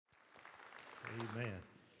Amen.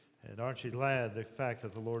 And aren't you glad the fact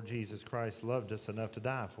that the Lord Jesus Christ loved us enough to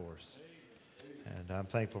die for us? And I'm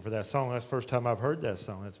thankful for that song. That's the first time I've heard that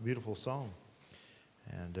song. It's a beautiful song.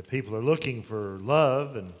 And people are looking for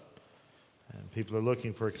love and people are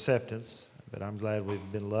looking for acceptance. But I'm glad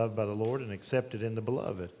we've been loved by the Lord and accepted in the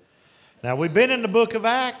beloved. Now, we've been in the book of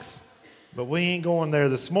Acts, but we ain't going there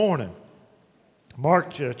this morning.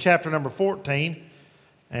 Mark chapter number 14.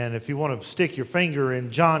 And if you want to stick your finger in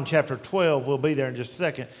John chapter 12, we'll be there in just a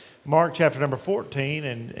second. Mark chapter number 14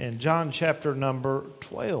 and John chapter number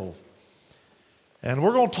 12. And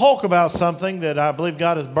we're going to talk about something that I believe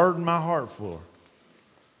God has burdened my heart for.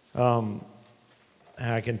 And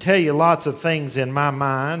I can tell you lots of things in my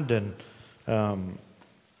mind and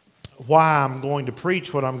why I'm going to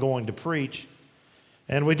preach what I'm going to preach.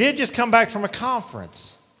 And we did just come back from a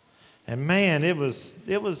conference. And man, it was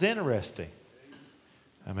interesting.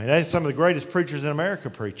 I mean, there's some of the greatest preachers in America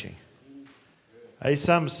preaching. There's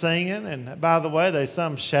some singing, and by the way, there's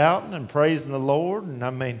some shouting and praising the Lord. And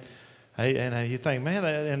I mean, and you think, man,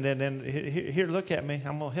 and here, look at me,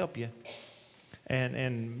 I'm going to help you.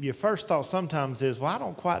 And your first thought sometimes is, well, I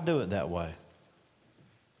don't quite do it that way.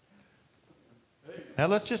 Now,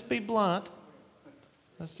 let's just be blunt.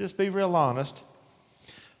 Let's just be real honest.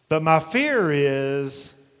 But my fear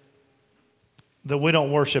is that we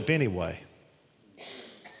don't worship anyway.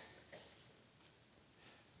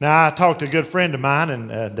 Now, I talked to a good friend of mine,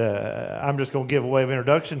 and I'm just going to give a way of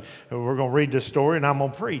introduction. We're going to read this story, and I'm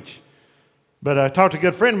going to preach. But I talked to a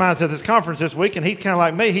good friend of mine at this conference this week, and he's kind of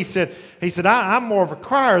like me. He said, I'm more of a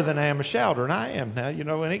crier than I am a shouter, and I am. Now, you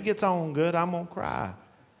know, when it gets on good, I'm going to cry.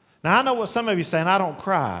 Now, I know what some of you are saying, I don't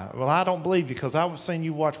cry. Well, I don't believe you, because I've seen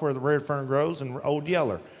you watch Where the Red Fern Grows and Old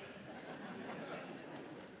Yeller.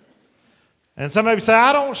 And some of you say,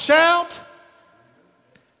 I don't shout.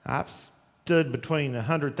 I've stood between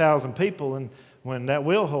 100,000 people, and when that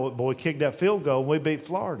Will Holt boy kicked that field goal, we beat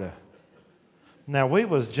Florida. Now, we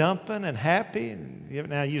was jumping and happy. And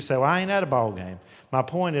now, you say, well, I ain't at a ball game. My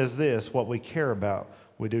point is this, what we care about,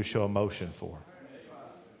 we do show emotion for.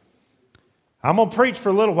 I'm going to preach for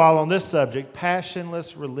a little while on this subject,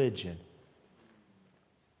 passionless religion.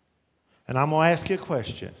 And I'm going to ask you a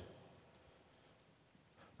question.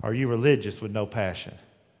 Are you religious with no passion?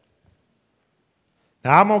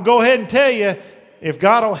 Now, I'm going to go ahead and tell you, if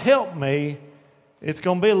God will help me, it's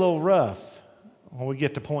going to be a little rough when we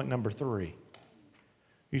get to point number 3.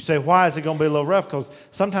 You say, why is it going to be a little rough? Because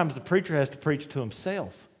sometimes the preacher has to preach to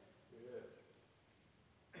himself.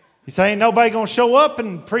 You say, ain't nobody going to show up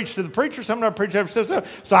and preach to the preacher. Somebody preach to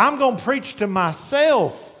himself. So I'm going to preach to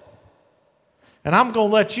myself. And I'm going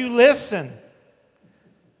to let you listen.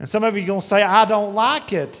 And some of you are going to say, I don't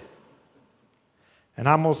like it. And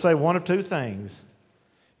I'm going to say one of two things.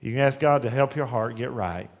 You can ask God to help your heart get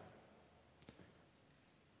right.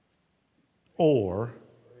 Or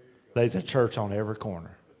there's a church on every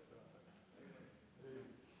corner.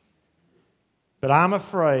 But I'm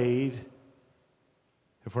afraid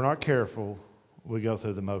if we're not careful, we go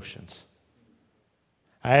through the motions.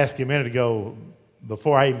 I asked you a minute ago,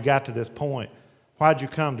 before I even got to this point, why'd you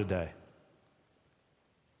come today?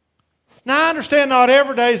 Now, I understand not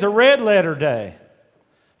every day is a red letter day.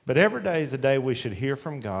 But every day is a day we should hear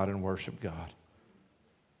from God and worship God.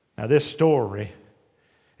 Now, this story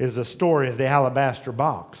is the story of the alabaster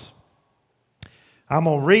box. I'm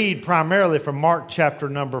going to read primarily from Mark chapter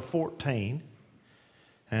number 14.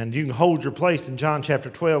 And you can hold your place in John chapter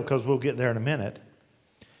 12 because we'll get there in a minute.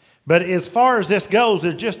 But as far as this goes,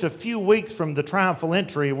 it's just a few weeks from the triumphal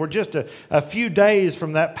entry. We're just a few days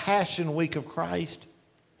from that Passion Week of Christ.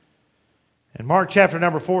 In Mark chapter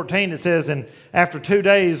number 14, it says, and after 2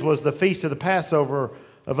 days was the feast of the Passover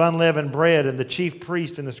of unleavened bread, and the chief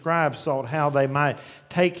priest and the scribes sought how they might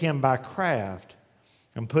take him by craft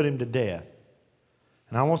and put him to death.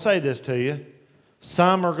 And I want to say this to you.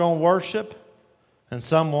 Some are going to worship, and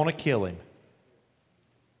some want to kill him.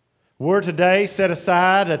 We're today set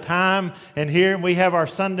aside a time, and here we have our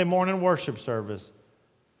Sunday morning worship service.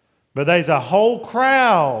 But there's a whole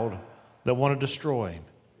crowd that want to destroy him.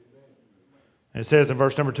 It says in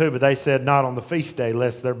verse number 2, but they said not on the feast day,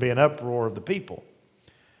 lest there be an uproar of the people.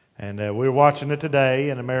 And we're watching it today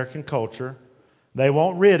in American culture. They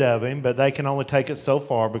want rid of him, but they can only take it so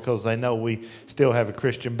far because they know we still have a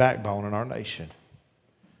Christian backbone in our nation.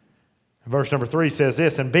 And verse number 3 says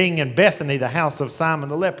this, and being in Bethany, the house of Simon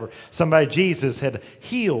the leper, somebody Jesus had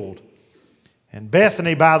healed. And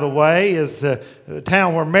Bethany, by the way, is the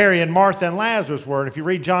town where Mary and Martha and Lazarus were. And if you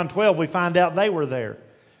read John 12, we find out they were there.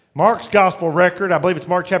 Mark's gospel record, I believe it's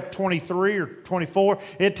Mark chapter 23 or 24,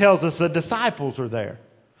 it tells us the disciples are there.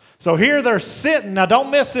 So here they're sitting. Now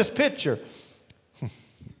don't miss this picture.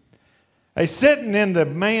 He's sitting in the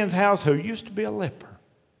man's house who used to be a leper.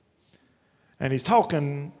 And he's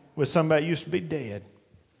talking with somebody who used to be dead.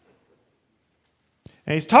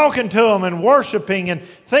 And he's talking to them and worshiping and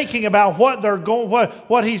thinking about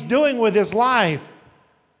what he's doing with his life.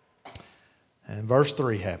 And verse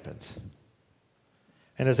 3 happens.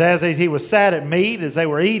 And as he was sat at meat, as they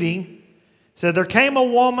were eating, it said, there came a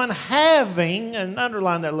woman having, and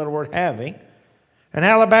underline that little word, having, an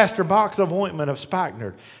alabaster box of ointment of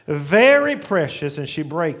spikenard, very precious, and she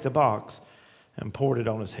brake the box and poured it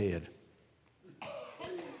on his head.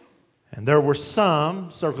 And there were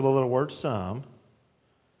some, circle the little word, some,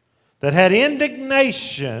 that had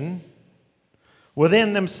indignation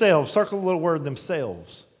within themselves, circle the little word,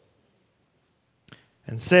 themselves,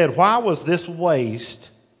 and said, why was this waste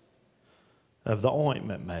of the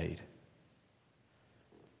ointment made?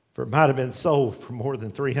 For it might have been sold for more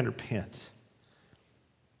than 300 pence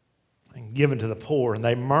and given to the poor. And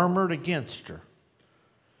they murmured against her.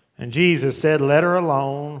 And Jesus said, let her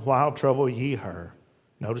alone, while trouble ye her.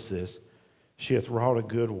 Notice this. She hath wrought a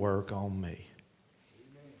good work on me.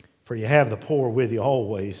 For you have the poor with you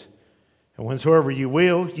always. And whensoever you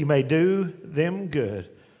will, you may do them good.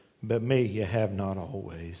 But me you have not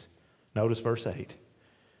always. Notice verse 8.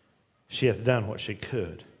 She hath done what she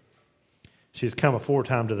could. She has come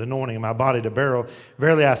aforetime to the anointing of my body to burial.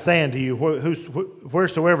 Verily I say unto you,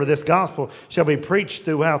 wheresoever this gospel shall be preached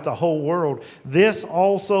throughout the whole world, this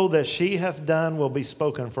also that she hath done will be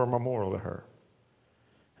spoken for a memorial to her.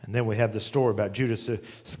 And then we have the story about Judas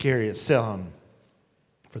Iscariot selling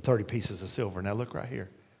for 30 pieces of silver. Now look right here.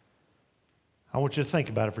 I want you to think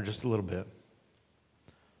about it for just a little bit.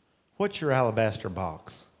 What's your alabaster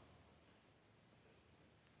box?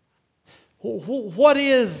 What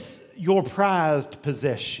is your prized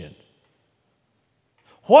possession?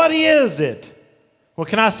 What is it? Well,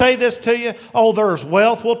 can I say this to you? Oh, there's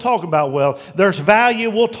wealth. We'll talk about wealth. There's value.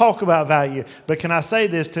 We'll talk about value. But can I say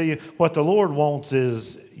this to you? What the Lord wants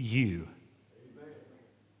is you.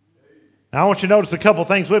 Now, I want you to notice a couple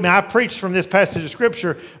things with me. I preached from this passage of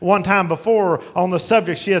Scripture one time before on the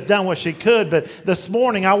subject, she has done what she could. But this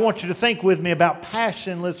morning, I want you to think with me about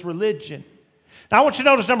passionless religion. Now, I want you to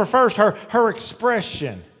notice, number first, her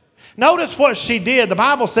expression. Notice what she did. The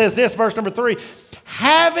Bible says this, verse number 3,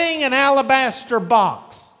 having an alabaster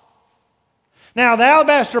box. Now, the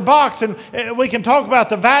alabaster box, and we can talk about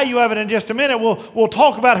the value of it in just a minute. We'll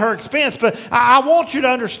talk about her expense, but I want you to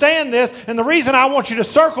understand this, and the reason I want you to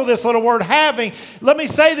circle this little word having, let me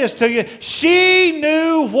say this to you. She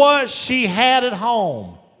knew what she had at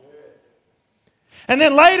home. And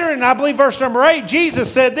then later, in I believe verse number 8, Jesus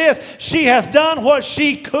said this, she hath done what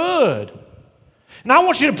she could. And I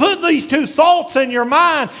want you to put these two thoughts in your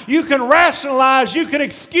mind. You can rationalize, you can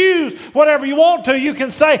excuse whatever you want to. You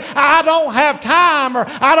can say, I don't have time, or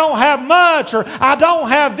I don't have much, or I don't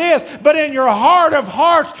have this. But in your heart of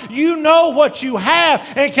hearts, you know what you have.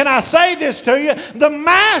 And can I say this to you? The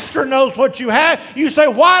Master knows what you have. You say,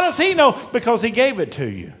 why does he know? Because he gave it to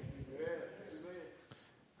you.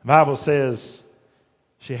 The Bible says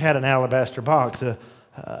she had an alabaster box,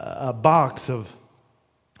 a box of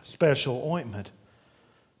special ointment.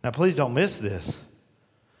 Now, please don't miss this.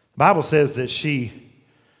 The Bible says that she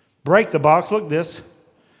brake the box, look this,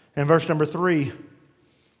 in verse number 3,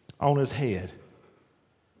 on his head.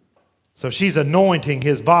 So she's anointing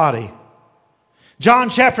his body. John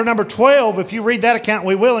chapter number 12, if you read that account,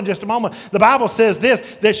 we will in just a moment. The Bible says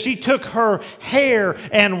this, that she took her hair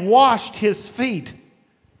and washed his feet.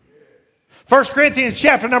 1 Corinthians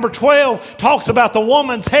chapter number 12 talks about the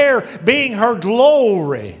woman's hair being her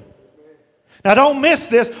glory. Now don't miss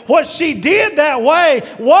this. What she did that way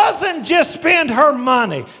wasn't just spend her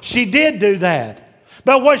money. She did do that.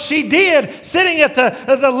 But what she did, sitting at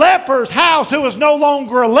the leper's house who was no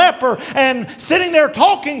longer a leper and sitting there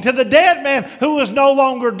talking to the dead man who was no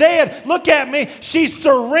longer dead, look at me, she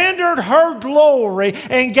surrendered her glory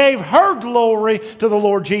and gave her glory to the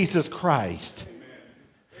Lord Jesus Christ.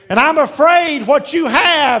 And I'm afraid what you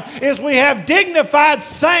have is we have dignified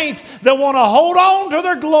saints that want to hold on to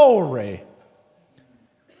their glory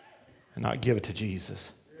and not give it to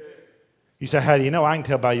Jesus. You say, how do you know? I can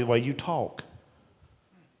tell by the way you talk.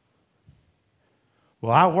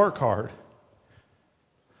 Well, I work hard.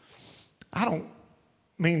 I don't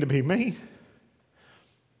mean to be mean,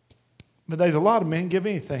 but there's a lot of men give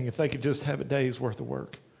anything if they could just have a day's worth of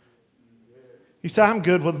work. You say, I'm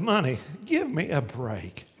good with money. Give me a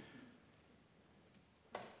break.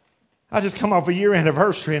 I just come off a year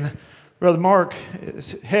anniversary, and Brother Mark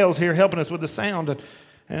Hale's here helping us with the sound,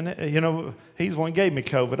 and you know, he's the one who gave me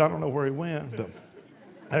COVID. I don't know where he went, but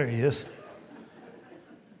there he is.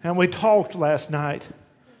 And we talked last night.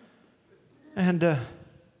 And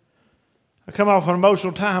I come off an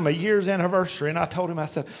emotional time, a year's anniversary, and I told him, I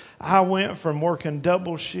said, I went from working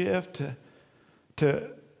double shift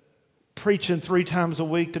to preaching 3 times a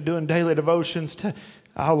week, to doing daily devotions, to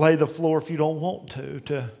I'll lay the floor if you don't want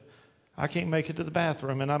to I can't make it to the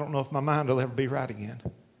bathroom, and I don't know if my mind will ever be right again.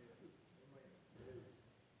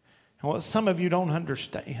 And what some of you don't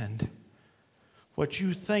understand, what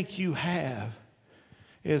you think you have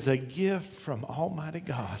is a gift from Almighty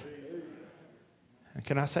God. And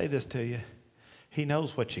can I say this to you? He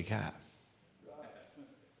knows what you got.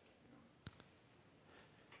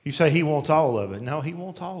 You say he wants all of it. No, he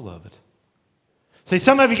wants all of it. See,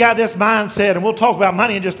 some of you got this mindset, and we'll talk about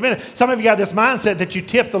money in just a minute. Some of you got this mindset that you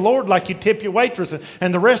tip the Lord like you tip your waitress,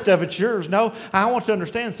 and the rest of it's yours. No, I want you to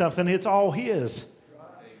understand something. It's all his.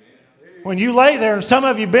 When you lay there, and some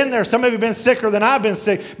of you have been there, some of you have been sicker than I've been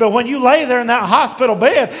sick, but when you lay there in that hospital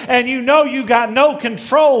bed and you know you got no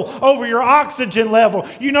control over your oxygen level,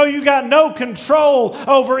 you know you got no control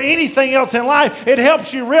over anything else in life, it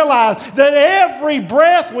helps you realize that every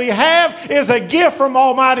breath we have is a gift from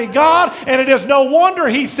Almighty God, and it is no wonder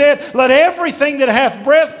He said, let everything that hath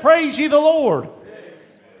breath praise ye the Lord.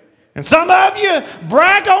 And some of you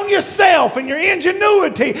brag on yourself and your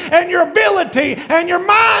ingenuity and your ability and your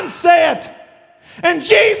mindset. And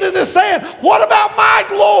Jesus is saying, what about my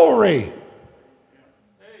glory?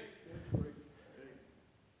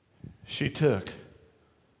 She took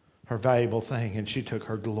her valuable thing and she took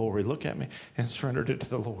her glory, look at me, and surrendered it to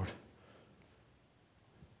the Lord.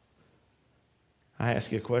 I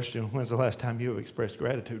ask you a question. When's the last time you have expressed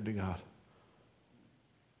gratitude to God?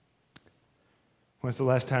 When's the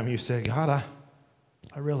last time you said, God,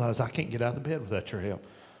 I realize I can't get out of the bed without your help?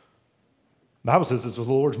 The Bible says it's the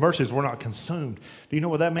Lord's mercies we're not consumed. Do you know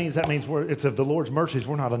what that means? That means it's of the Lord's mercies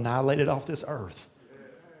we're not annihilated off this earth.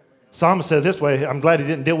 Psalmist said this way, I'm glad He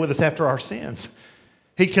didn't deal with us after our sins.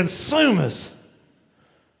 He consumed us.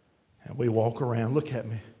 And we walk around, look at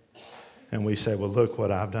me, and we say, well, look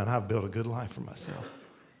what I've done. I've built a good life for myself.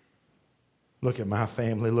 Look at my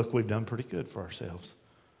family. Look, we've done pretty good for ourselves.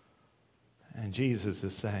 And Jesus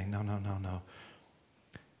is saying, no.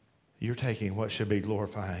 You're taking what should be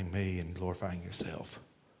glorifying me and glorifying yourself.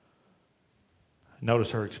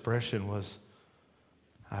 Notice her expression was,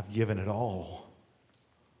 I've given it all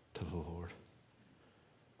to the Lord.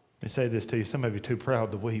 Let me say this to you. Some of you are too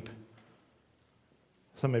proud to weep.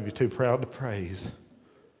 Some of you are too proud to praise.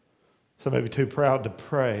 Some of you are too proud to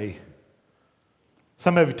pray.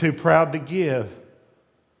 Some of you are too proud to give.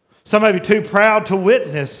 Some of you are too proud to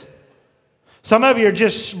witness. Some of you are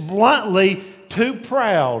just bluntly too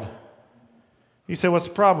proud. You say, what's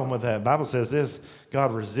the problem with that? The Bible says this,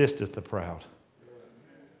 God resisteth the proud.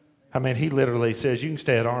 I mean, He literally says you can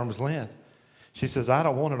stay at arm's length. She says, I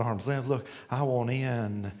don't want at arm's length. Look, I want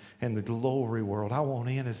in the glory world. I want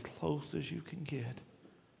in as close as you can get.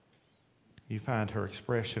 You find her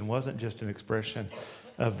expression wasn't just an expression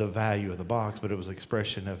of the value of the box, but it was an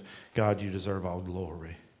expression of, God, you deserve all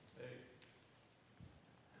glory.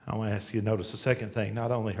 I want to ask you to notice the second thing,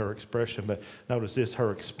 not only her expression, but notice this,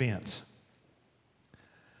 her expense.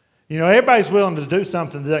 You know, everybody's willing to do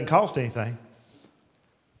something that doesn't cost anything.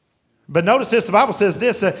 But notice this, the Bible says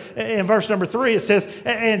this in verse number 3, it says,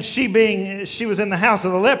 and she was in the house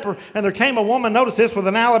of the leper, and there came a woman, notice this, with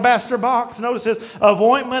an alabaster box, notice this, of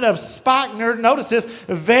ointment of spikenard, notice this,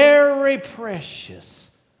 very precious.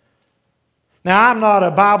 Now, I'm not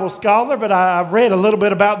a Bible scholar, but I've read a little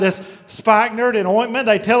bit about this spikenard and ointment.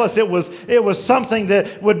 They tell us it was something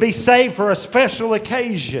that would be saved for a special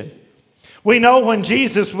occasion. We know when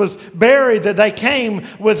Jesus was buried that they came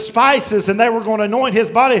with spices and they were going to anoint His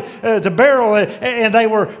body to burial, and they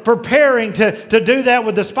were preparing to do that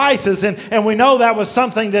with the spices. And we know that was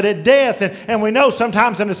something that at death, and we know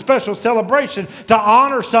sometimes in a special celebration to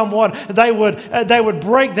honor someone, they would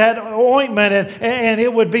break that ointment and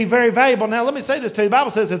it would be very valuable. Now let me say this to you. The Bible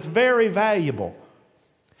says it's very valuable.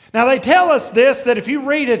 Now they tell us this, that if you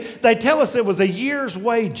read it, they tell us it was a year's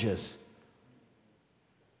wages.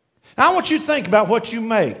 Now, I want you to think about what you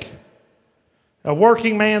make, a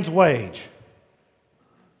working man's wage.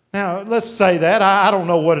 Now, let's say that. I don't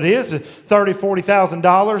know what it is, $30,000,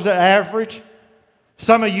 $40,000 the average.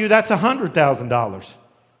 Some of you, that's $100,000.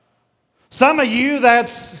 Some of you,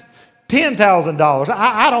 that's $10,000.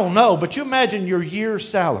 I don't know, but you imagine your year's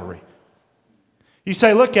salary. You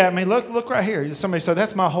say, look at me, look right here. Somebody said,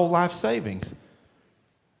 that's my whole life savings.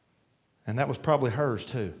 And that was probably hers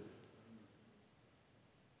too.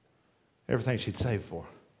 Everything she'd saved for.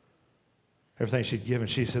 Everything she'd given.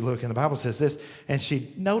 She said, look, and the Bible says this, and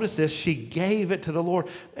she, notice this, she gave it to the Lord,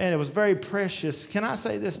 and it was very precious. Can I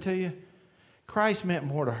say this to you? Christ meant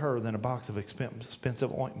more to her than a box of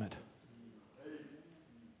expensive ointment.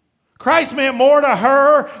 Christ meant more to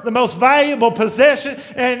her, the most valuable possession,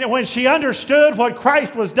 and when she understood what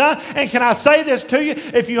Christ was done. And can I say this to you?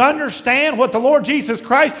 If you understand what the Lord Jesus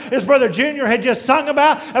Christ, as Brother Junior had just sung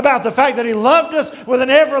about the fact that He loved us with an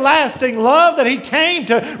everlasting love, that He came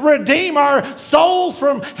to redeem our souls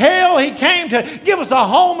from hell. He came to give us a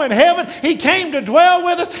home in heaven. He came to dwell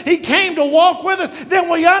with us. He came to walk with us. Then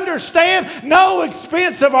we understand no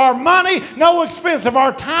expense of our money, no expense of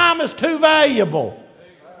our time is too valuable.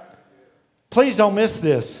 Please don't miss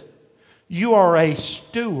this. You are a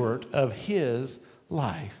steward of His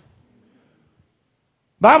life.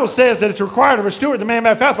 The Bible says that it's required of a steward, the man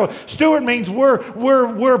made faithful. Steward means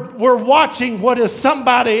we're watching what is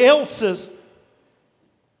somebody else's.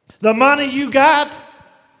 The money you got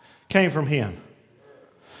came from Him.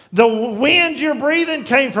 The wind you're breathing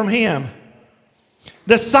came from Him.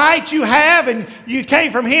 The sight you have and you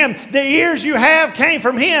came from Him. The ears you have came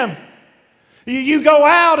from Him. You go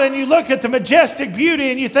out and you look at the majestic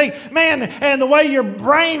beauty and you think, man, and the way your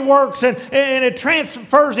brain works and it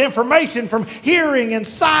transfers information from hearing and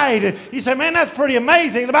sight. And you say, man, that's pretty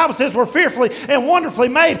amazing. The Bible says we're fearfully and wonderfully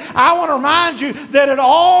made. I want to remind you that it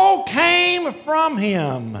all came from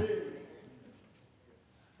Him. And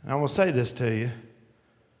I will say this to you.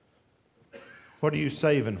 What are you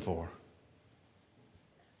saving for?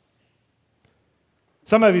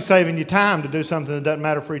 Some of you saving your time to do something that doesn't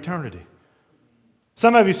matter for eternity.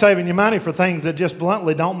 Some of you saving your money for things that just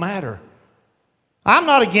bluntly don't matter. I'm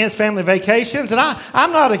not against family vacations, and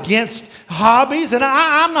I'm not against hobbies, and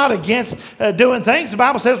I'm not against doing things. The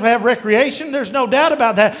Bible says we have recreation. There's no doubt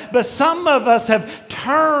about that. But some of us have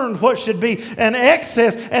turned what should be an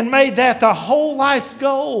excess and made that the whole life's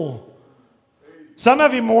goal. Some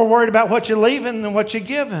of you are more worried about what you're leaving than what you're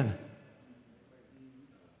giving.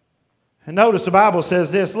 And notice the Bible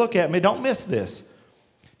says this. Look at me. Don't miss this.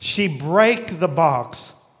 She broke the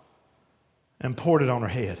box and poured it on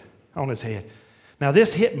his head. Now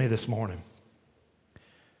this hit me this morning.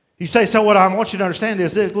 You say, so what I want you to understand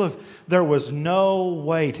is this, look, there was no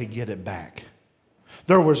way to get it back.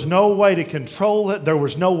 There was no way to control it. There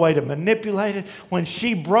was no way to manipulate it. When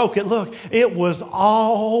she broke it, look, it was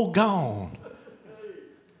all gone.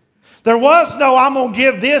 There was no, I'm going to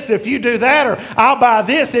give this if you do that, or I'll buy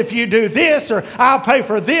this if you do this, or I'll pay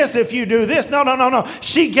for this if you do this. No.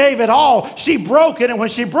 She gave it all. She broke it, and when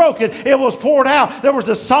she broke it, it was poured out. There was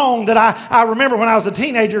a song that I remember when I was a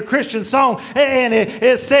teenager, a Christian song, and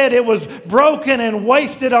it said it was broken and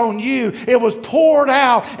wasted on you. It was poured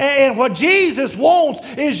out. And what Jesus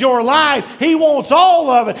wants is your life. He wants all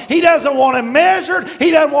of it. He doesn't want it measured. He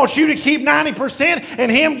doesn't want you to keep 90%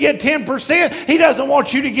 and Him get 10%. He doesn't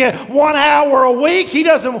want you to get 1 hour a week. He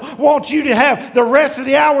doesn't want you to have the rest of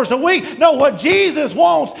the hours a week. No, what Jesus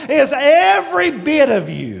wants is every bit of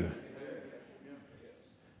you.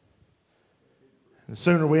 The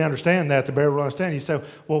sooner we understand that, the better we'll understand. You say,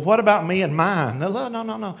 well, what about me and mine?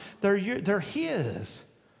 No. They're His.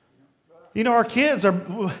 You know, our kids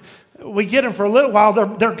we get them for a little while.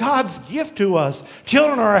 They're God's gift to us.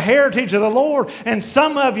 Children are a heritage of the Lord. And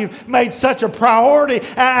some of you made such a priority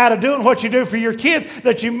out of doing what you do for your kids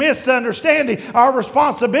that you misunderstanding. Our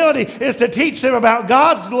responsibility is to teach them about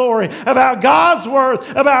God's glory, about God's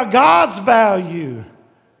worth, about God's value.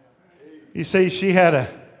 You see, she had a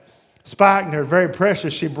spike in her, very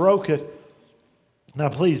precious. She broke it. Now,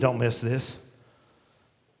 please don't miss this.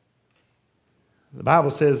 The Bible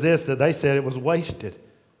says this, that they said it was wasted.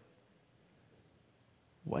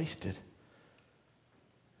 Wasted.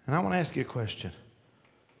 And I want to ask you a question.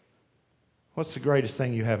 What's the greatest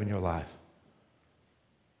thing you have in your life?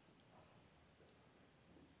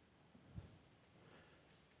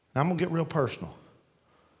 Now I'm going to get real personal.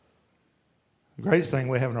 The greatest thing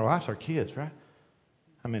we have in our lives are our kids, right?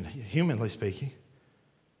 I mean, humanly speaking.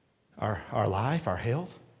 Our life, our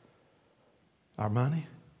health, our money.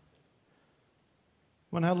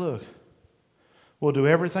 Well, now look. We'll do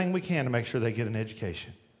everything we can to make sure they get an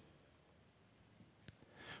education.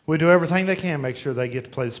 We'll do everything they can to make sure they get to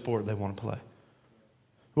play the sport they want to play.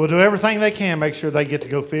 We'll do everything they can to make sure they get to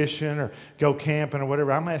go fishing or go camping or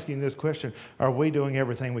whatever. I'm asking this question. Are we doing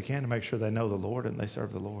everything we can to make sure they know the Lord and they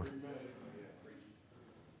serve the Lord?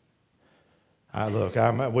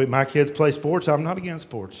 My kids play sports. I'm not against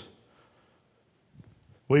sports.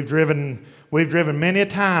 We've driven many a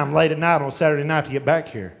time late at night on Saturday night to get back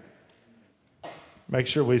here. Make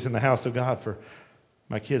sure we're in the house of God for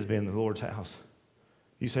my kids being in the Lord's house.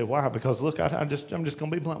 You say, why? Because look, I'm just going to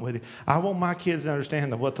be blunt with you. I want my kids to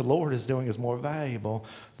understand that what the Lord is doing is more valuable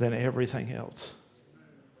than everything else.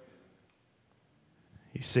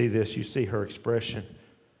 You see this, you see her expression.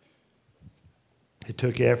 It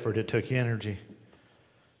took effort, it took energy.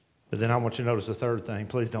 But then I want you to notice the third thing.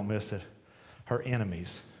 Please don't miss it. Her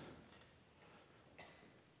enemies.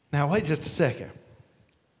 Now, wait just a second.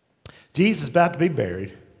 Jesus is about to be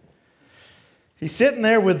buried. He's sitting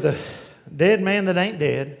there with the dead man that ain't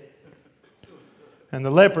dead and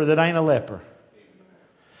the leper that ain't a leper.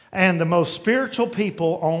 And the most spiritual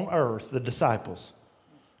people on earth, the disciples.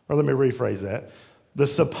 Or let me rephrase that. The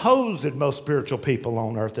supposed most spiritual people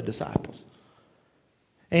on earth, the disciples.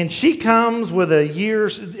 And she comes with a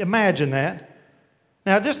year's, imagine that.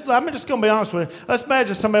 Now, I'm just going to be honest with you. Let's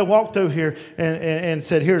imagine somebody walked through here and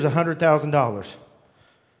said, here's $100,000.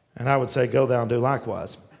 And I would say, go thou and do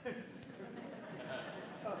likewise.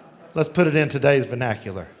 Let's put it in today's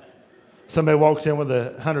vernacular. Somebody walks in with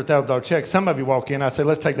a $100,000 check. Some of you walk in, I say,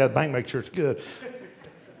 let's take that to the bank, make sure it's good.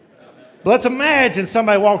 But let's imagine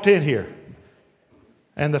somebody walked in here.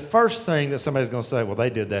 And the first thing that somebody's going to say, well, they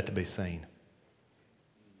did that to be seen.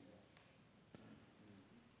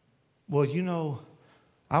 Well, you know,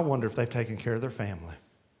 I wonder if they've taken care of their family.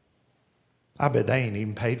 I bet they ain't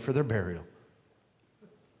even paid for their burial.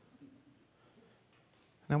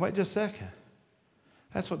 Now, wait just a second.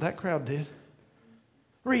 That's what that crowd did.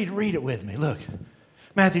 Read it with me. Look.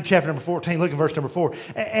 Matthew chapter number 14, look at verse number 4.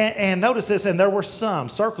 And notice this, and there were some,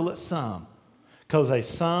 circle it some, because they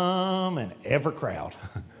some in every crowd.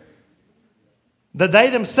 That they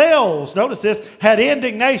themselves, notice this, had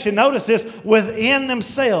indignation, notice this, within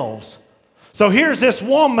themselves. So here's this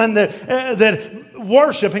woman that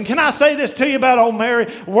worship, and can I say this to you about old Mary?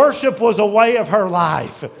 Worship was a way of her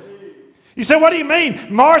life. You say, what do you mean?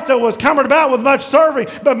 Martha was cumbered about with much serving,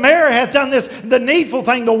 but Mary has done this, the needful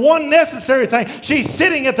thing, the one necessary thing. She's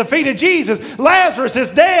sitting at the feet of Jesus. Lazarus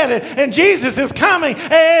is dead, and Jesus is coming,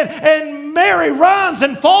 and Mary runs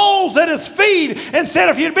and falls at his feet and said,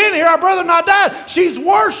 if you'd been here, our brother not died. She's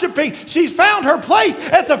worshiping. She's found her place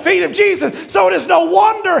at the feet of Jesus. So it is no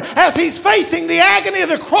wonder as he's facing the agony of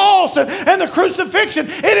the cross and the crucifixion,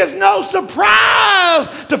 it is no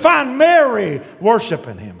surprise to find Mary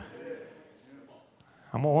worshiping him.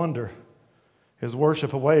 I'm going to wonder, is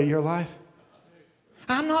worship a way of your life?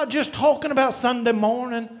 I'm not just talking about Sunday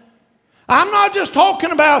morning. I'm not just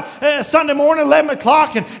talking about Sunday morning, 11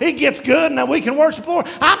 o'clock, and it gets good and then we can worship the Lord.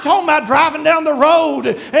 I'm talking about driving down the road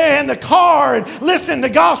and the car and listening to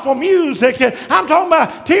gospel music. I'm talking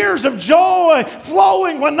about tears of joy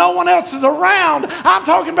flowing when no one else is around. I'm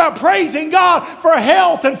talking about praising God for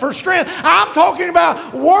health and for strength. I'm talking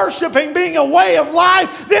about worshiping being a way of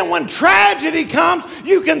life. Then when tragedy comes,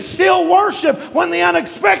 you can still worship. When the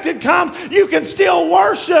unexpected comes, you can still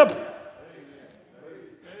worship.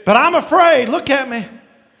 But I'm afraid, look at me,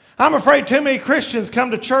 I'm afraid too many Christians come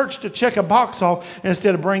to church to check a box off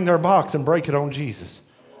instead of bring their box and break it on Jesus.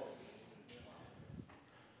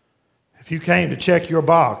 If you came to check your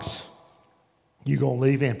box, you're going to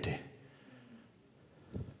leave empty.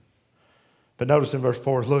 But notice in verse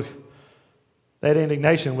 4, look, that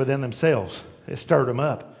indignation within themselves, it stirred them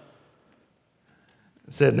up.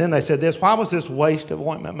 It said, and then they said this, why was this waste of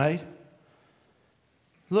ointment made?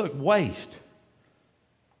 Look, waste.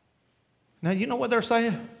 Now, you know what they're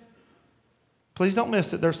saying? Please don't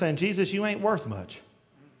miss it. They're saying, Jesus, you ain't worth much.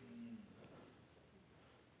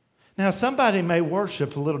 Now, somebody may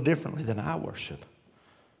worship a little differently than I worship.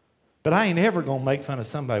 But I ain't ever going to make fun of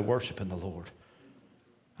somebody worshiping the Lord.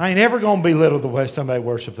 I ain't ever going to belittle the way somebody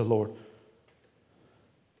worship the Lord.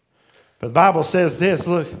 But the Bible says this,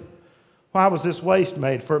 look, why was this waste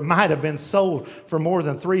made? For it might have been sold for more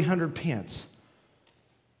than 300 pence.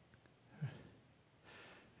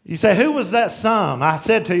 You say, who was that some? I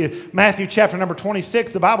said to you, Matthew chapter number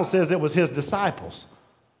 26, the Bible says it was his disciples.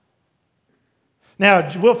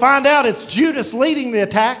 Now, we'll find out it's Judas leading the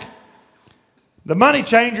attack. The money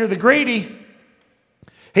changer, the greedy.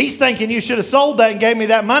 He's thinking you should have sold that and gave me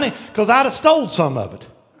that money because I'd have stole some of it.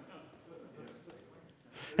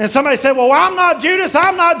 And somebody said, well, I'm not Judas,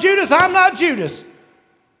 I'm not Judas, I'm not Judas.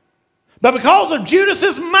 But because of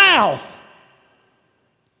Judas's mouth,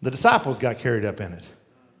 the disciples got carried up in it.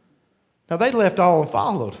 Now, they left all and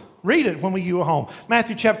followed. Read it when you go home.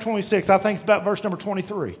 Matthew chapter 26, I think it's about verse number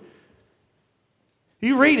 23.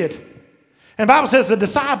 You read it. And the Bible says the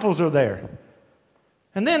disciples are there.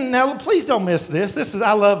 And then, now, please don't miss this.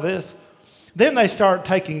 I love this. Then they start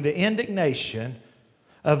taking the indignation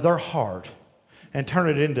of their heart and turn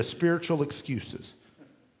it into spiritual excuses.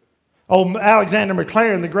 Oh, Alexander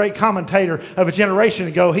McLaren, the great commentator of a generation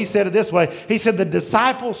ago, he said it this way. He said the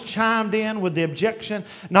disciples chimed in with the objection,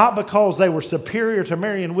 not because they were superior to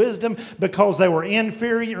Mary in wisdom, because they were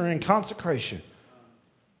inferior in consecration.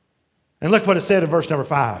 And look what it said in verse number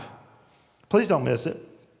 5. Please don't miss it.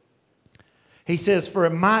 He says,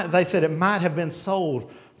 they said it might have been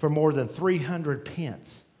sold for more than 300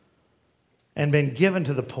 pence and been given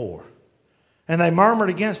to the poor. And they murmured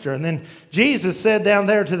against her. And then Jesus said down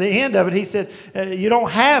there to the end of it, he said, you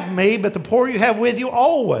don't have me, but the poor you have with you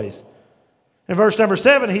always. In verse number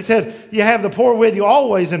 7, he said, you have the poor with you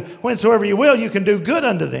always, and whensoever you will, you can do good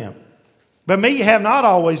unto them. But me you have not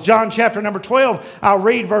always. John chapter number 12, I'll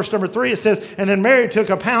read verse number 3. It says, and then Mary took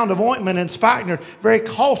a pound of ointment and spikenard, very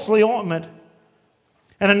costly ointment,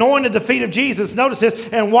 and anointed the feet of Jesus, notice this,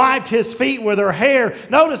 and wiped his feet with her hair.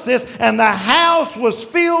 Notice this, and the house was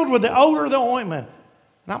filled with the odor of the ointment.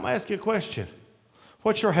 And I'm going to ask you a question.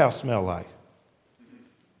 What's your house smell like?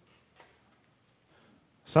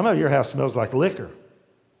 Some of your house smells like liquor.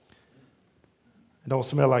 It don't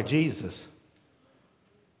smell like Jesus.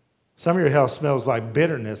 Some of your house smells like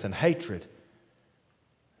bitterness and hatred.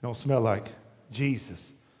 It don't smell like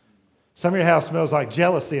Jesus. Some of your house smells like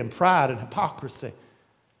jealousy and pride and hypocrisy.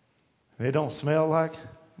 They don't smell like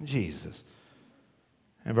Jesus.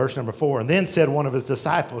 And verse number 4, and then said one of his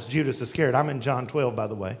disciples, Judas Iscariot, I'm in John 12, by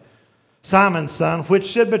the way, Simon's son, which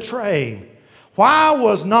should betray him. Why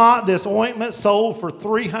was not this ointment sold for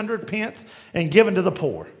 300 pence and given to the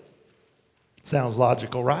poor? Sounds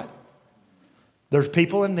logical, right? There's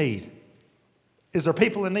people in need. Is there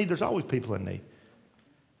people in need? There's always people in need.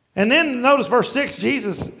 And then notice verse 6,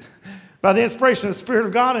 Jesus, by the inspiration of the Spirit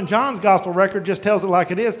of God, in John's gospel record just tells it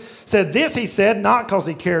like it is, said this he said, not because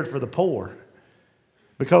he cared for the poor,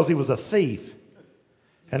 because he was a thief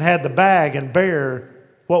and had the bag and bare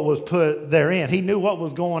what was put therein. He knew what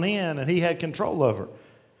was going in and he had control over it.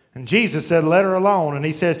 And Jesus said, let her alone. And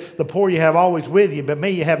he said, the poor you have always with you, but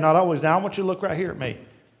me you have not always. Now I want you to look right here at me.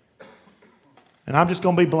 And I'm just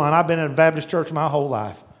going to be blunt. I've been in a Baptist church my whole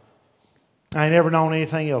life. I ain't never known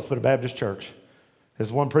anything else but a Baptist church.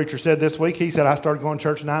 As one preacher said this week, he said, I started going to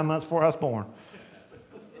church 9 months before I was born.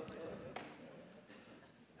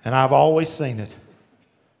 And I've always seen it.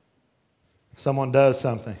 Someone does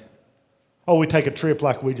something. Oh, we take a trip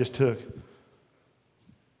like we just took.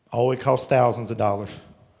 Oh, it costs thousands of dollars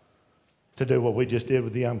to do what we just did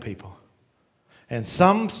with the young people. And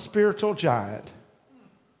some spiritual giant,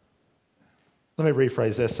 let me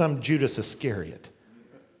rephrase that, some Judas Iscariot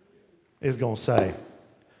is going to say,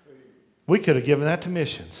 we could have given that to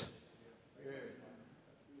missions.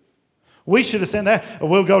 We should have sent that.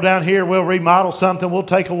 We'll go down here, we'll remodel something, we'll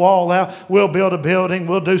take a wall out, we'll build a building,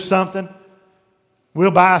 we'll do something.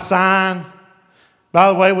 We'll buy a sign.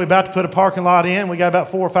 By the way, we're about to put a parking lot in. We got about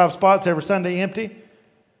 4 or 5 spots every Sunday empty.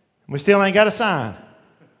 We still ain't got a sign.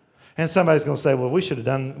 And somebody's going to say, well, we should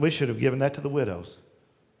have given that to the widows.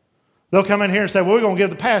 They'll come in here and say, well, we're going to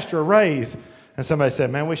give the pastor a raise. And somebody said,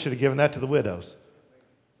 man, we should have given that to the widows.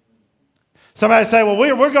 Somebody say, well,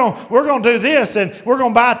 we're going to do this and we're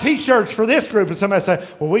going to buy T-shirts for this group. And somebody say,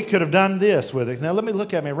 well, we could have done this with it. Now, let me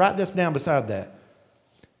look at me. Write this down beside that.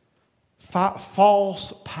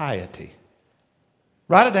 False piety.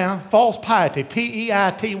 Write it down. False piety.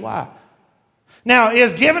 P-E-I-T-Y. Now,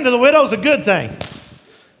 is given to the widows a good thing?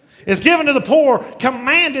 Is given to the poor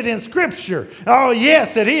commanded in Scripture? Oh,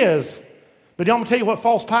 yes, it is. But I'm going to tell you what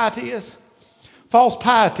false piety is. False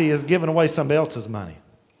piety is giving away somebody else's money.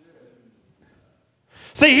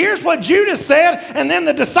 See, here's what Judas said, and then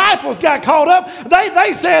the disciples got caught up.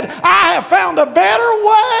 They said, I have found a better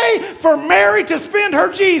way for Mary to spend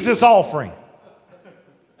her Jesus offering.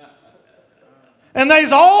 And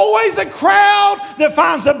there's always a crowd that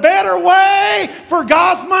finds a better way for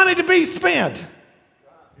God's money to be spent.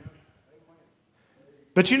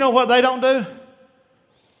 But you know what they don't do?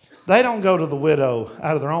 They don't go to the widow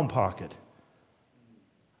out of their own pocket.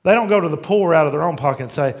 They don't go to the poor out of their own pocket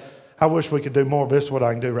and say, I wish we could do more, but this is what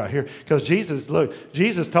I can do right here. Because Jesus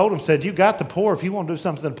told them, said, you got the poor. If you want to do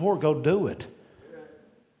something to the poor, go do it.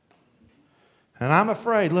 And I'm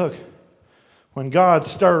afraid, look, when God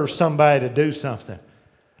stirs somebody to do something,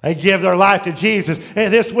 they give their life to Jesus.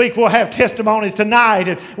 And this week we'll have testimonies tonight,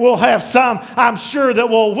 and we'll have some, I'm sure, that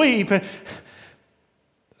will weep. And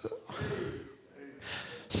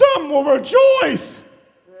some will rejoice.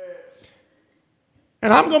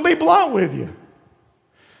 And I'm going to be blunt with you.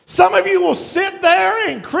 Some of you will sit there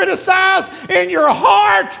and criticize in your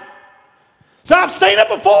heart. So I've seen it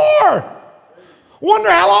before.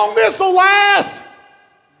 Wonder how long this will last.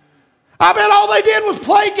 I bet all they did was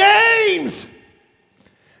play games.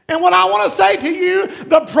 And what I want to say to you,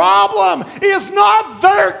 the problem is not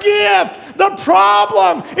their gift. The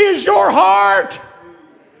problem is your heart.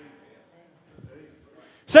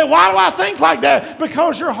 Say, why do I think like that?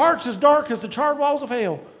 Because your heart's as dark as the charred walls of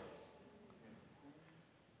hell.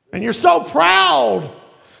 And you're so proud,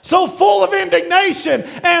 so full of indignation,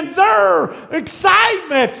 and their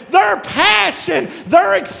excitement, their passion,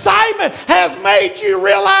 their excitement has made you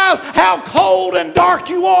realize how cold and dark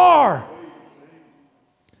you are.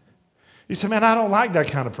 You say, man, I don't like that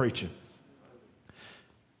kind of preaching.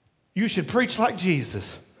 You should preach like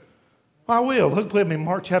Jesus. I will. Look with me,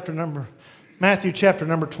 Matthew chapter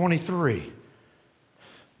number 23.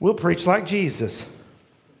 We'll preach like Jesus.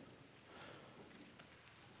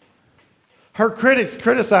 Her critics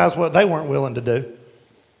criticized what they weren't willing to do.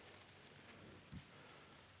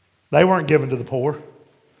 They weren't giving to the poor.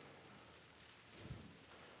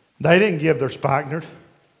 They didn't give their spikenard.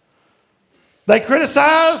 They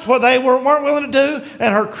criticized what they weren't willing to do,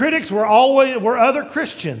 and her critics were other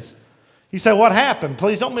Christians. You say, what happened?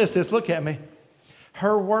 Please don't miss this. Look at me.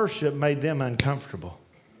 Her worship made them uncomfortable.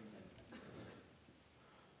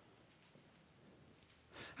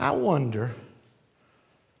 I wonder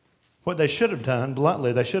what they should have done.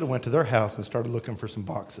 Bluntly, they should have went to their house and started looking for some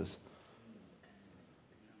boxes.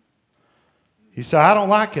 You say, I don't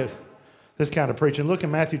like it, this kind of preaching. Look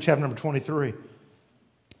in Matthew chapter number 23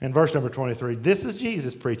 and verse number 23. This is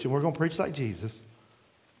Jesus preaching. We're going to preach like Jesus.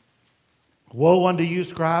 Woe unto you,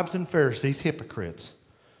 scribes and Pharisees, hypocrites!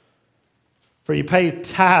 For you pay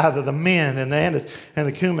tithe of the mint and the anise and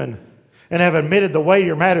the cumin, and have admitted the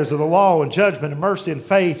weightier matters of the law and judgment and mercy and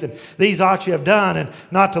faith, and these ought ye have done, and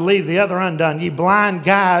not to leave the other undone. Ye blind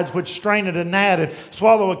guides, which strain at a gnat and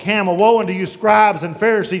swallow a camel. Woe unto you, scribes and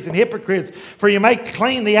Pharisees and hypocrites! For you make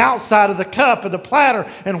clean the outside of the cup and the platter,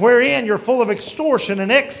 and wherein you're full of extortion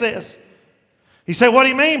and excess. You say, what do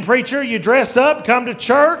you mean, preacher? You dress up, come to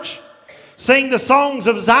church, sing the songs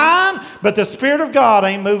of Zion, but the Spirit of God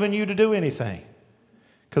ain't moving you to do anything,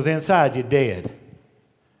 because inside you're dead.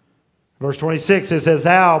 Verse 26, it says,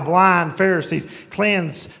 thou blind Pharisees,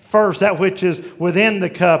 cleanse first that which is within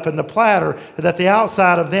the cup and the platter, that the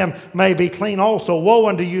outside of them may be clean also. Woe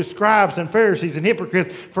unto you, scribes and Pharisees and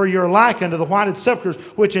hypocrites, for you're like unto the whited sepulchres,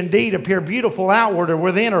 which indeed appear beautiful outward, and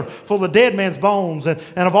within are full of dead men's bones, and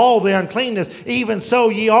of all the uncleanness. Even so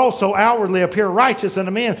ye also outwardly appear righteous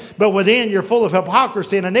unto men, but within you're full of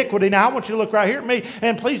hypocrisy and iniquity. Now I want you to look right here at me,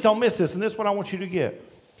 and please don't miss this, and this is what I want you to get.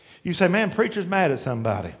 You say, man, preacher's mad at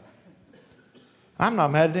somebody. I'm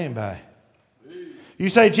not mad at anybody. You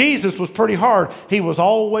say Jesus was pretty hard. He was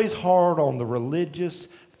always hard on the religious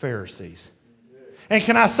Pharisees. And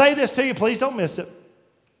can I say this to you? Please don't miss it.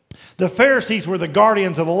 The Pharisees were the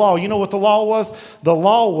guardians of the law. You know what the law was? The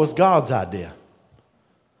law was God's idea.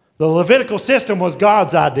 The Levitical system was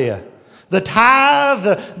God's idea. The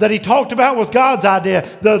tithe that he talked about was God's idea.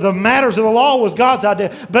 The matters of the law was God's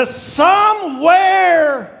idea. But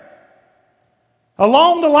somewhere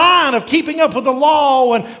along the line of keeping up with the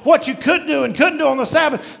law and what you could do and couldn't do on the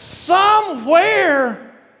Sabbath,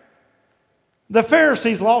 somewhere the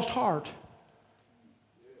Pharisees lost heart.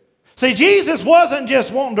 See, Jesus wasn't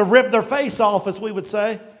just wanting to rip their face off, as we would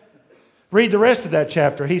say. Read the rest of that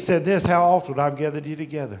chapter. He said this, how often would I have gathered you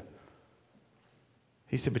together?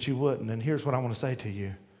 He said, but you wouldn't. And here's what I want to say to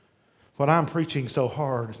you. What I'm preaching so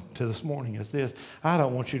hard to this morning is this. I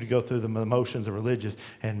don't want you to go through the motions of religious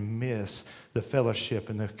and miss the fellowship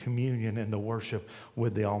and the communion and the worship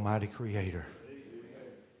with the Almighty Creator.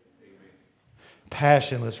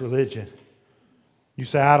 Passionless religion. You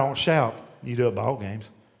say, I don't shout. You do at ball games.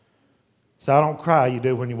 So I don't cry. You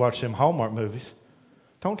do when you watch them Hallmark movies.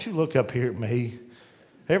 Don't you look up here at me.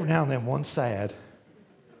 Every now and then one's sad.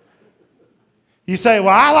 You say, well,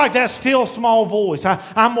 I like that still small voice.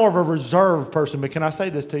 I'm more of a reserved person, but can I say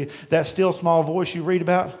this to you? That still small voice you read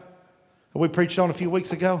about, that we preached on a few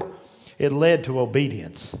weeks ago, it led to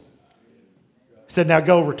obedience. He said, now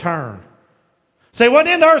go return. Say, it wasn't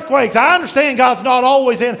in the earthquakes. I understand God's not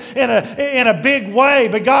always in a big way,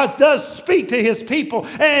 but God does speak to his people.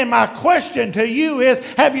 And my question to you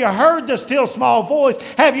is, have you heard the still small voice?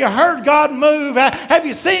 Have you heard God move? Have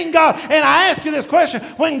you seen God? And I ask you this question.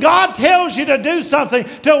 When God tells you to do something,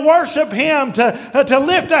 to worship him, to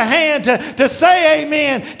lift a hand, to say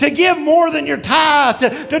amen, to give more than your tithe,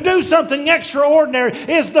 to do something extraordinary,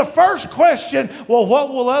 is the first question, well,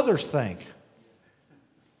 what will others think?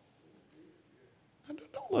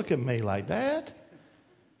 Look at me like that.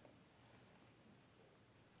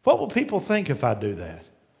 What will people think if I do that?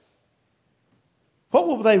 What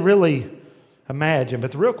will they really imagine?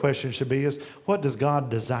 But the real question should be is, what does God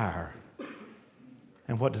desire?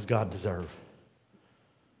 And what does God deserve?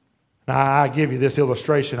 Now, I give you this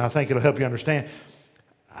illustration. I think it'll help you understand.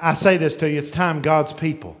 I say this to you. It's time God's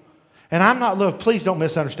people. And I'm not, look, please don't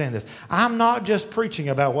misunderstand this. I'm not just preaching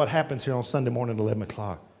about what happens here on Sunday morning at 11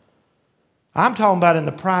 o'clock. I'm talking about in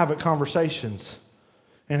the private conversations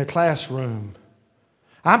in a classroom.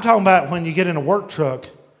 I'm talking about when you get in a work truck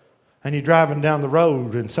and you're driving down the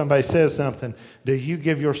road and somebody says something. Do you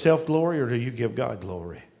give yourself glory or do you give God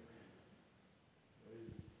glory?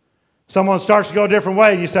 Someone starts to go a different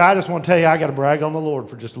way and you say, I just want to tell you, I got to brag on the Lord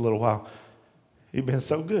for just a little while. He's been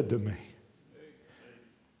so good to me.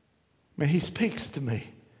 I mean, He speaks to me.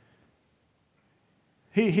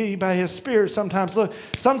 He by His Spirit sometimes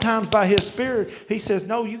by His Spirit, He says,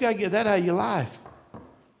 no, you got to get that out of your life.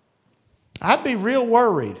 I'd be real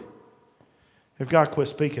worried if God quit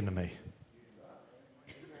speaking to me.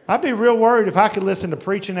 I'd be real worried if I could listen to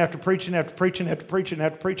preaching after preaching after preaching after preaching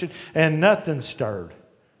after preaching and nothing stirred.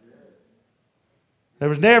 There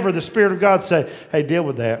was never the Spirit of God say, hey, deal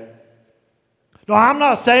with that. No, I'm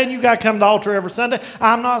not saying you got to come to the altar every Sunday.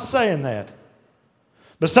 I'm not saying that.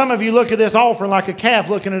 But some of you look at this offering like a calf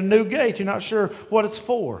looking at a new gate. You're not sure what it's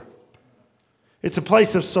for. It's a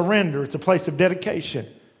place of surrender. It's a place of dedication.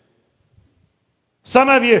 Some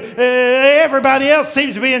of you, everybody else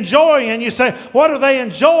seems to be enjoying, and you say, what are they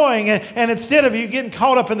enjoying? And instead of you getting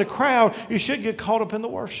caught up in the crowd, you should get caught up in the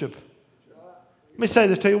worship. Let me say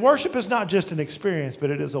this to you. Worship is not just an experience,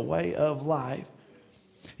 but it is a way of life.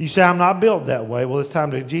 You say, I'm not built that way. Well, it's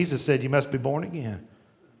time to, Jesus said, you must be born again.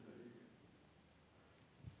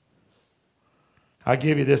 I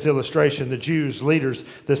give you this illustration. The Jews, leaders,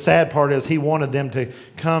 the sad part is He wanted them to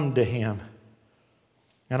come to Him.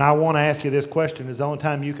 And I want to ask you this question. Is the only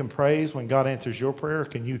time you can praise when God answers your prayer, or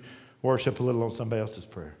can you worship a little on somebody else's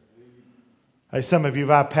prayer? Hey, some of you,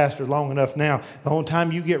 I've pastored long enough now. The only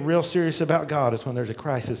time you get real serious about God is when there's a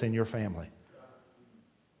crisis in your family.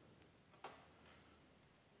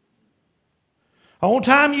 The only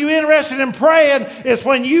time you're interested in praying is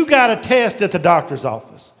when you got a test at the doctor's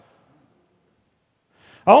office.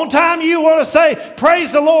 The only time you want to say,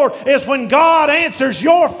 praise the Lord, is when God answers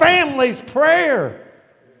your family's prayer.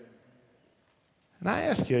 And I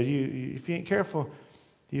ask you, if you ain't careful,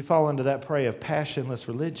 you fall into that prey of passionless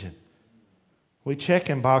religion. We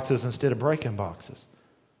check in boxes instead of breaking boxes.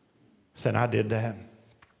 Saying, I did that.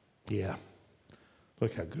 Yeah.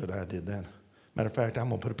 Look how good I did that. Matter of fact, I'm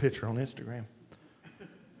going to put a picture on Instagram.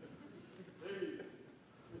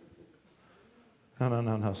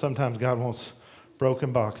 No. Sometimes God wants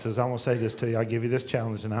broken boxes. I want to say this to you. I give you this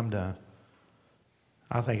challenge and I'm done.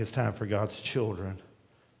 I think it's time for God's children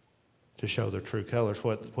to show their true colors.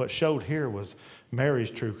 What showed here was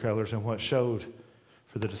Mary's true colors, and what showed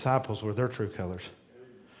for the disciples were their true colors.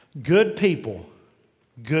 Good people.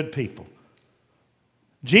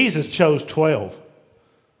 Jesus chose 12.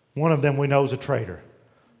 One of them we know is a traitor.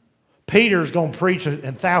 Peter's going to preach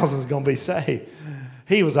and thousands going to be saved.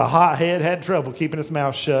 He was a hothead, had trouble keeping his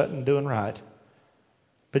mouth shut and doing right.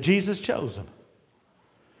 But Jesus chose them.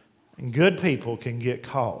 And good people can get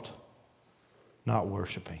caught not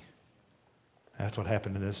worshiping. That's what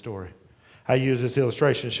happened in this story. I use this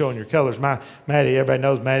illustration showing your colors. Maddie, everybody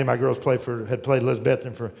knows Maddie, my girls had played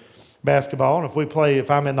Elizabethton for basketball. And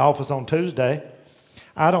if I'm in the office on Tuesday,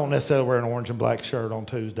 I don't necessarily wear an orange and black shirt on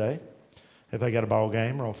Tuesday if they got a ball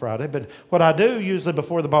game, or on Friday. But what I do usually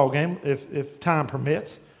before the ball game, if time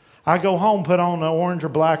permits, I go home, put on an orange or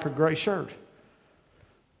black or gray shirt,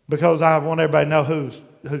 because I want everybody to know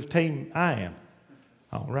whose team I am.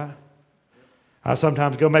 All right? I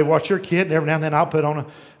sometimes go maybe watch your kid, and every now and then I'll put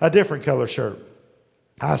on a different color shirt.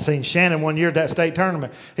 I seen Shannon one year at that state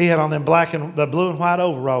tournament. He had on them the blue and white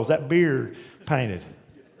overalls, that beard painted.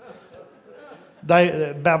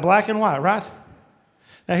 About black and white, right?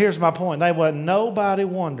 Now here's my point. They wasn't nobody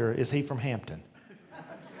wonder, is he from Hampton?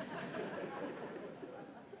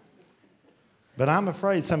 But I'm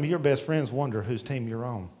afraid some of your best friends wonder whose team you're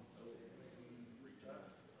on.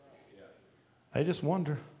 They just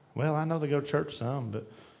wonder. Well, I know they go to church some, but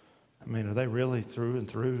I mean, are they really through and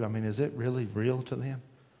through? I mean, is it really real to them?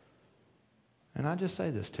 And I just say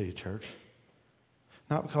this to you, church.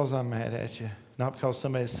 Not because I'm mad at you. Not because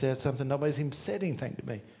somebody said something. Nobody's even said anything to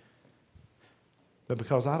me. But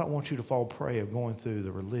because I don't want you to fall prey of going through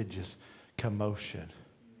the religious commotion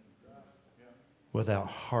without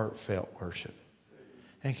heartfelt worship.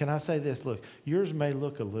 And can I say this? Look, yours may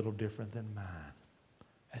look a little different than mine.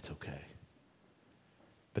 That's okay.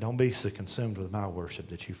 But don't be so consumed with my worship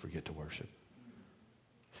that you forget to worship.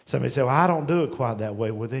 Somebody say, well, I don't do it quite that way.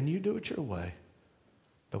 Well, then you do it your way.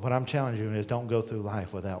 But what I'm challenging you is don't go through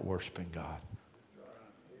life without worshiping God.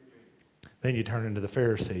 Then you turn into the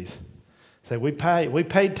Pharisees. Say, we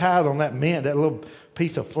paid tithe on that mint, that little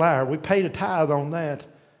piece of flour. We paid a tithe on that.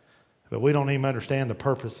 But we don't even understand the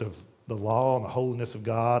purpose of the law and the holiness of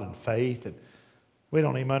God and faith. And we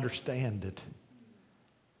don't even understand it.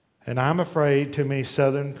 And I'm afraid too many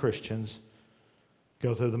Southern Christians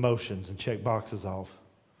go through the motions and check boxes off.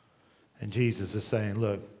 And Jesus is saying,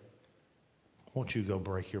 look, won't you go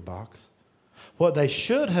break your box? What they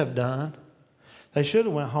should have done, they should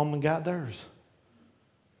have went home and got theirs.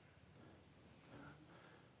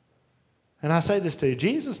 And I say this to you,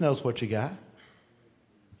 Jesus knows what you got.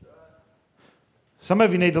 Some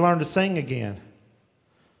of you need to learn to sing again.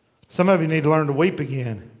 Some of you need to learn to weep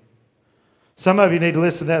again. Some of you need to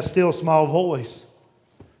listen to that still small voice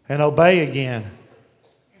and obey again.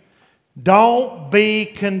 Don't be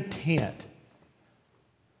content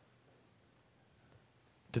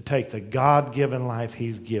to take the God-given life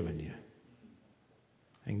He's given you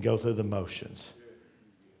and go through the motions.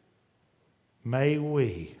 May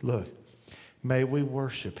we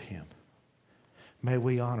worship Him. May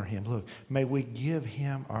we honor Him. Look, may we give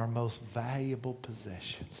Him our most valuable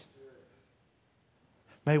possessions.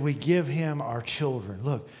 May we give Him our children.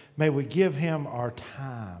 Look, may we give Him our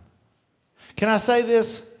time. Can I say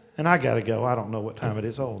this? And I got to go. I don't know what time it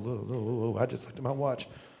is. I just looked at my watch.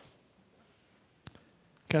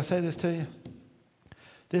 Can I say this to you?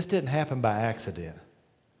 This didn't happen by accident.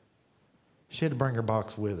 She had to bring her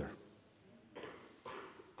box with her.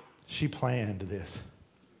 She planned this.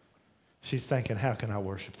 She's thinking, how can I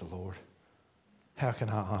worship the Lord? How can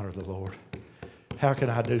I honor the Lord? How can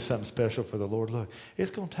I do something special for the Lord? Look,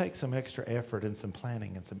 it's going to take some extra effort and some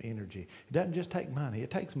planning and some energy. It doesn't just take money.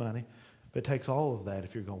 It takes money, but it takes all of that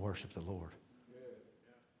if you're going to worship the Lord.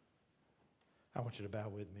 I want you to bow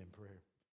with me in prayer.